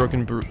belt.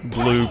 Broken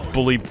blue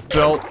bully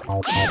belt.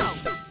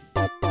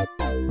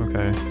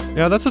 Okay.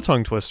 Yeah, that's a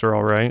tongue twister,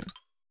 alright.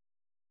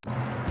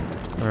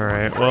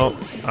 Alright, well,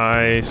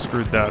 I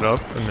screwed that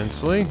up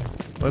immensely.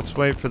 Let's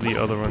wait for the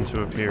other one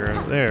to appear.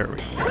 There we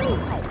go.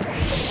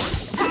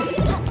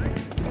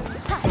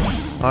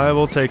 I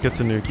will take a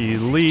Tanuki.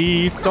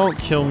 Leaf! Don't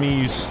kill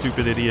me, you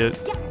stupid idiot.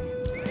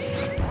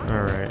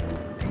 Alright.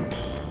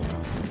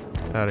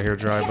 Out of here,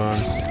 dry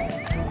bones.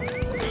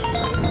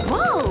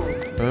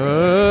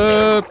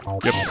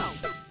 Yep.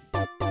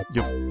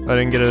 Yep. I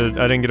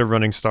didn't get a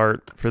running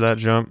start for that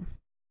jump.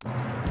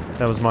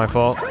 That was my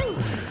fault.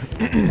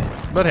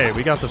 But hey,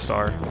 we got the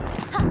star.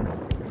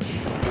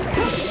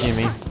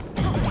 Gimme.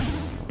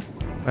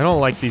 I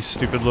don't like these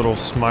stupid little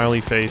smiley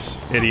face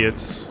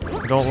idiots.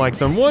 I don't like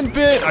them one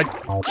bit! I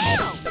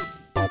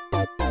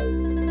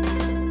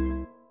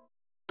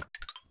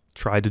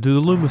tried to do the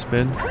Luma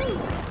spin.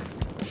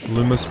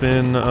 Luma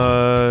spin,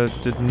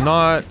 did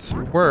not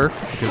work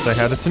because I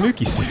had a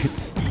Tanuki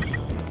suit.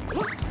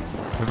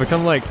 I've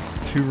become, like,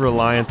 too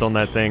reliant on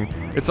that thing.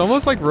 It's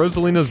almost like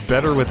Rosalina's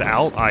better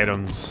without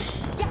items.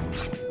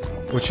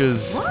 Which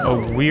is a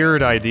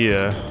weird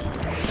idea.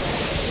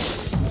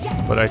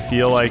 But I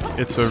feel like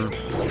it's a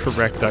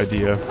correct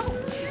idea.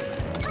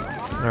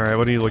 Alright,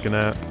 what are you looking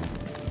at?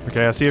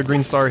 Okay, I see a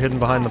green star hidden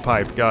behind the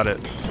pipe. Got it.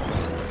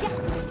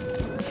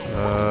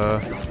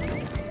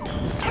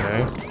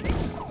 Okay.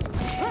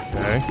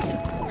 Okay.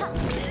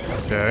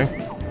 Okay.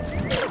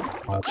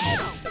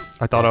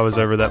 I thought I was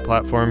over that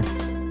platform.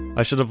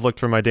 I should have looked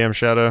for my damn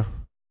shadow.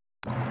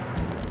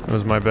 It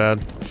was my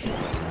bad.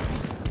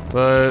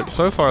 But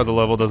so far the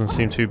level doesn't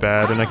seem too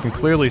bad, and I can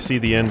clearly see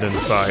the end in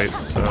sight,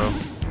 so...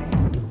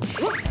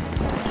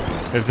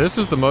 If this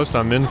is the most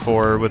I'm in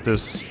for with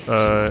this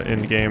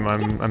end game,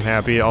 I'm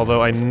happy,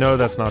 although I know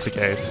that's not the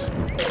case.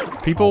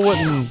 People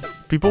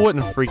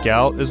wouldn't freak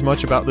out as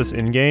much about this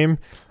end game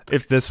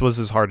if this was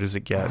as hard as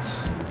it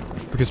gets.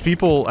 Because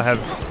people have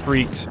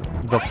freaked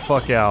the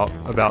fuck out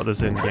about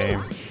this end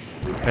game.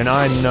 And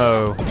I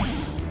know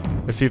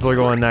if people are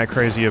going that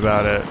crazy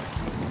about it,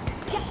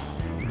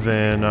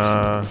 then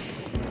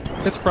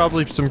it's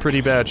probably some pretty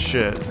bad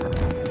shit.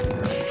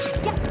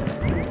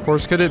 Of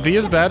course, could it be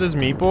as bad as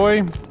Meat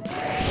Boy?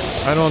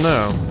 I don't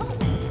know.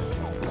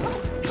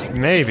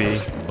 Maybe.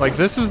 Like,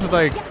 this is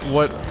like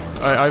what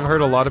I've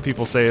heard a lot of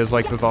people say is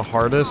like the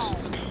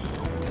hardest,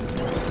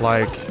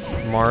 like,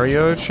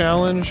 Mario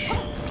challenge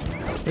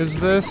is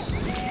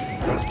this.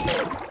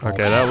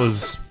 Okay, that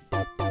was...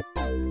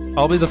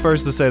 I'll be the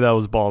first to say that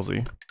was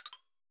ballsy.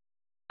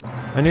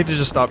 I need to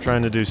just stop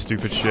trying to do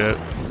stupid shit.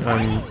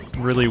 I'm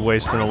really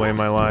wasting away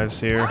my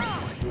lives here.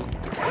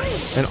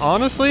 And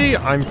honestly,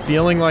 I'm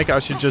feeling like I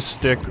should just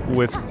stick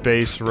with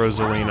base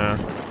Rosalina.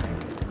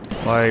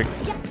 Like,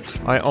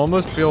 I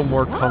almost feel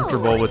more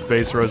comfortable with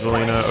base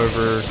Rosalina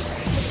over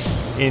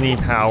any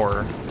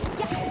power.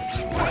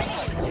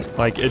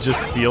 Like, it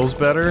just feels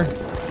better.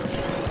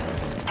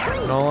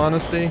 In all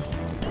honesty.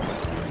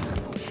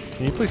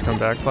 Can you please come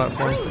back,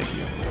 platform? Thank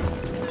you.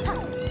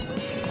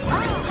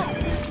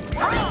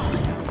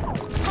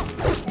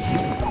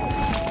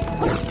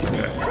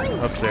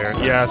 Up there.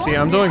 Yeah, see,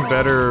 I'm doing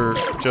better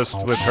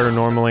just with her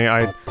normally.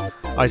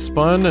 I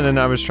spun and then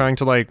I was trying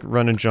to like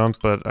run and jump,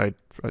 but I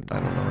don't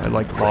know, I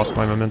like lost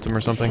my momentum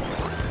or something.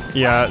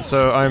 Yeah,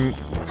 so I'm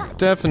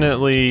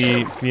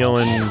definitely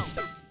feeling...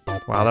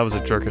 Wow, that was a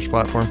jerkish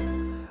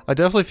platform. I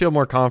definitely feel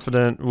more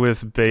confident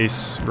with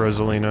base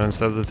Rosalina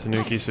instead of the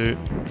Tanuki suit.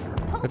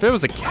 If it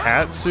was a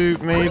cat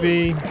suit,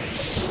 maybe.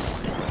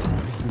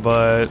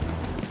 But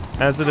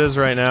as it is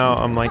right now,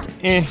 I'm like,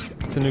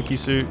 Tanuki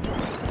suit.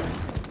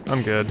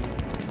 I'm good.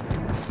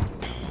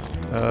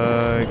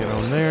 Get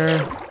on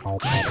there. Oh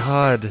my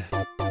god.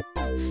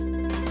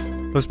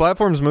 Those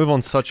platforms move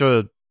on such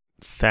a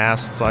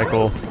fast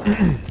cycle.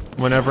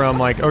 Whenever I'm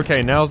like,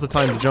 okay, now's the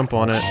time to jump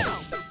on it.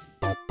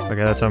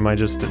 Okay, that time I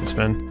just didn't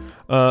spin.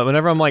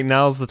 Whenever I'm like,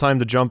 now's the time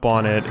to jump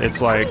on it,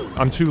 it's like,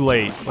 I'm too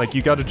late. Like,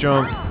 you gotta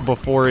jump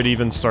before it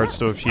even starts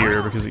to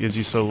appear because it gives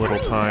you so little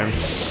time.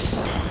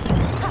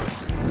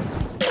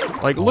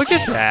 Like, look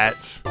at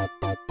that!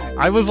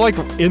 I was like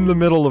in the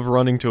middle of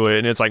running to it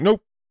and it's like,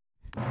 nope!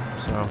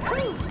 So,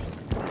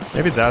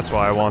 maybe that's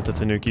why I want the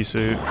Tanuki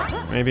suit.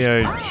 Maybe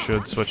I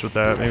should switch with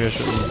that. Maybe I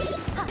shouldn't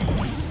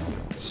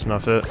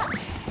snuff it.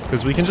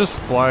 Because we can just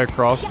fly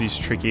across these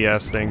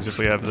tricky-ass things if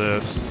we have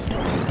this.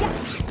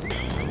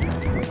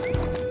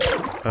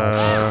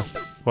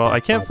 Well, I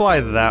can't fly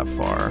that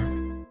far.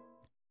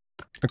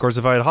 Of course,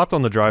 if I had hopped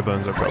on the dry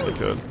bones, I probably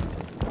could.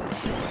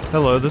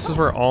 Hello, this is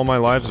where all my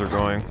lives are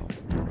going.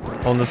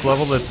 On this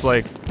level that's,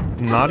 like,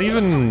 not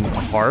even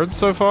hard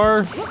so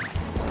far.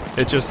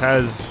 It just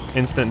has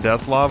instant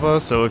death lava,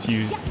 so if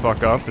you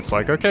fuck up, it's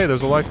like, okay,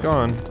 there's a life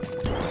gone.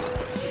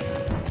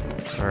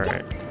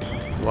 Alright.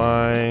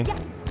 Fly.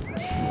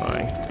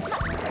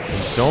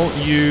 Fly. Don't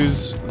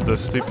use the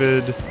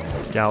stupid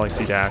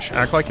Galaxy Dash.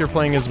 Act like you're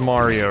playing as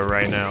Mario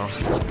right now.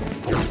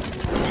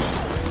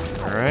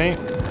 Alright.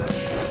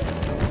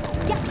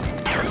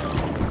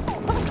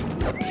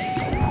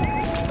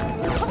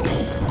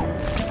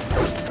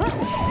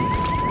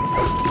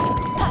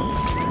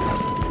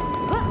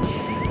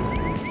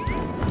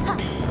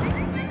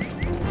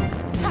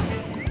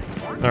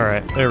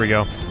 Alright, there we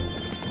go.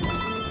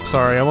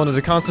 Sorry, I wanted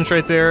to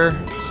concentrate there,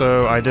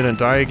 so I didn't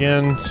die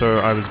again, so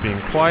I was being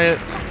quiet.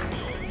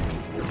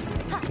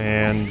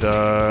 And,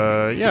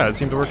 yeah, it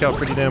seemed to work out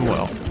pretty damn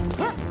well.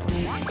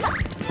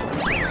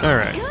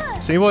 Alright.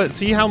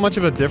 See how much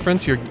of a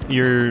difference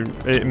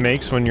it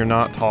makes when you're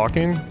not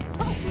talking?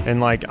 And,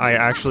 like, I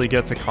actually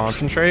get to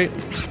concentrate?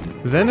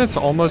 Then it's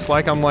almost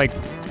like I'm, like,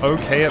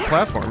 okay at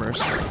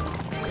platformers.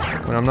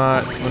 When I'm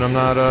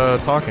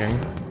not talking.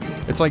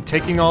 It's like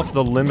taking off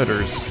the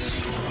limiters,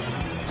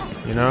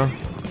 you know?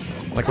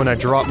 Like when I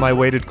drop my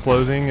weighted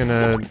clothing in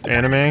an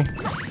anime.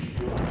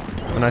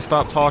 When I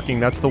stop talking,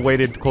 that's the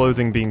weighted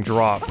clothing being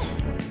dropped.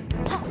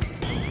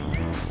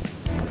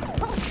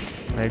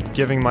 I'm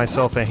giving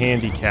myself a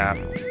handicap.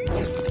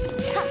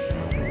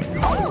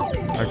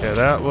 Okay,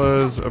 that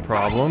was a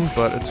problem,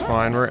 but it's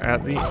fine. We're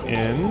at the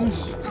end.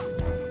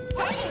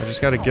 I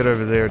just gotta get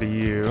over there to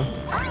you.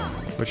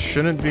 Which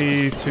shouldn't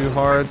be too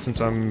hard since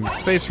I'm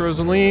base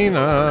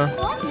Rosalina.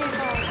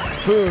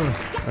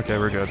 Okay,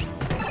 we're good.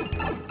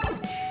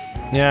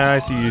 Yeah, I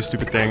see you,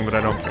 stupid thing, but I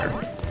don't care.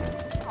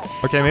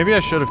 Okay, maybe I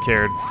should have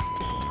cared.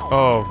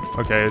 Oh,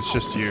 okay, it's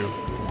just you.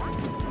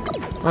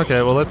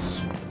 Okay, well,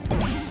 let's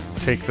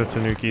take the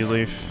Tanuki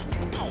leaf.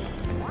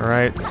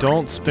 Alright,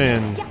 don't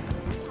spin.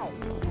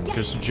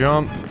 Just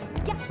jump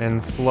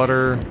and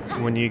flutter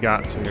when you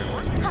got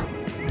to.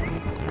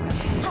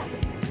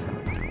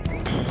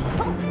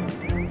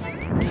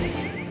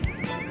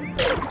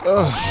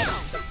 Ugh,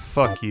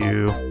 fuck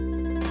you.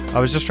 I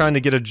was just trying to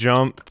get a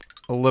jump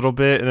a little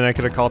bit, and then I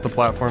could have caught the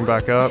platform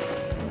back up.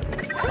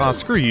 Aw,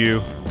 screw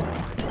you.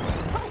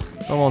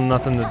 I want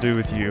nothing to do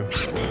with you.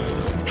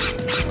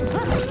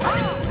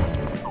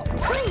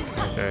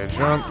 Okay,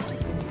 jump.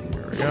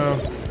 Here we go.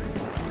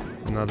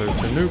 Another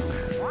Tanuki.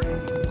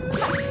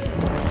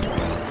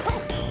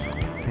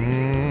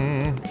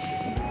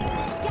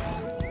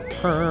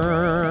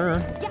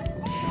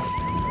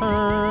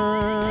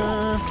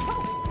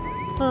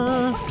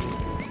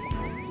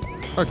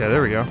 Okay,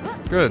 there we go.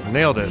 Good,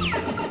 nailed it.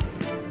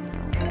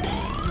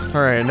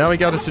 Alright, now we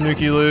got a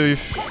Tanuki leaf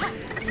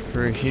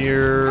for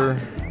here,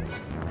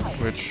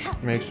 which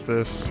makes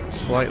this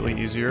slightly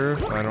easier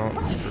if I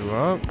don't screw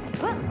up.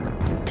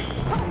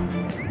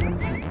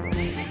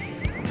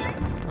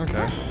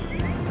 Okay.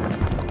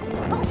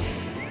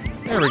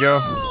 There we go.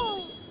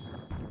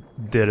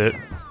 Did it.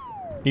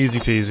 Easy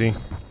peasy.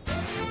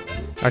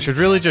 I should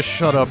really just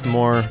shut up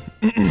more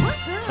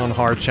on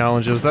hard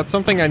challenges. That's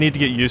something I need to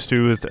get used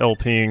to with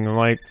LPing.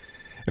 Like,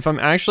 If I'm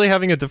actually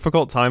having a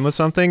difficult time with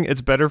something,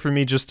 it's better for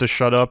me just to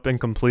shut up and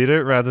complete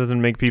it rather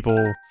than make people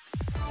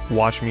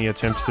watch me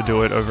attempt to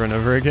do it over and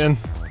over again.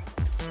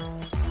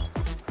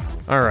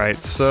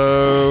 Alright,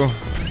 so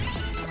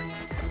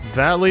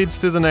that leads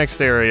to the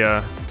next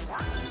area,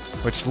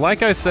 which,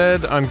 like I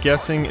said, I'm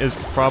guessing is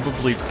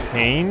probably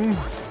pain.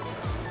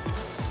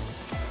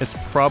 It's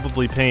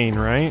probably pain,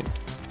 right?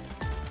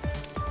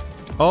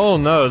 Oh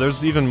no,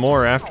 there's even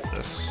more after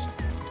this.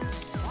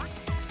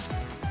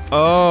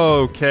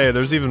 Okay,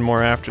 there's even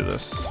more after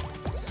this.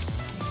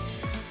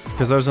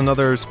 Because there's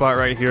another spot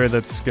right here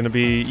that's gonna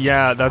be...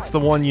 Yeah, that's the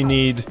one you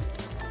need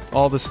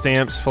all the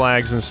stamps,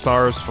 flags, and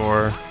stars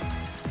for.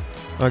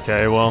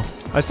 Okay, well,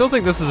 I still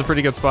think this is a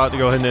pretty good spot to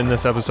go ahead and end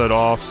this episode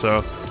off, so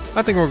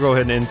I think we'll go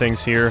ahead and end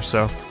things here.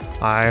 So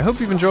I hope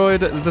you've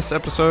enjoyed this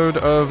episode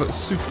of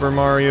Super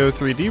Mario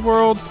 3D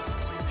World.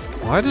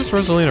 Why does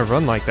Rosalina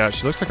run like that?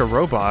 She looks like a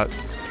robot.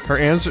 Her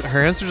hands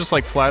are just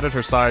like flat at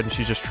her side and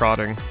she's just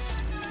trotting.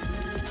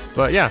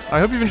 But yeah, I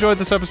hope you've enjoyed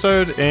this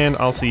episode, and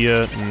I'll see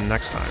you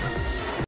next time.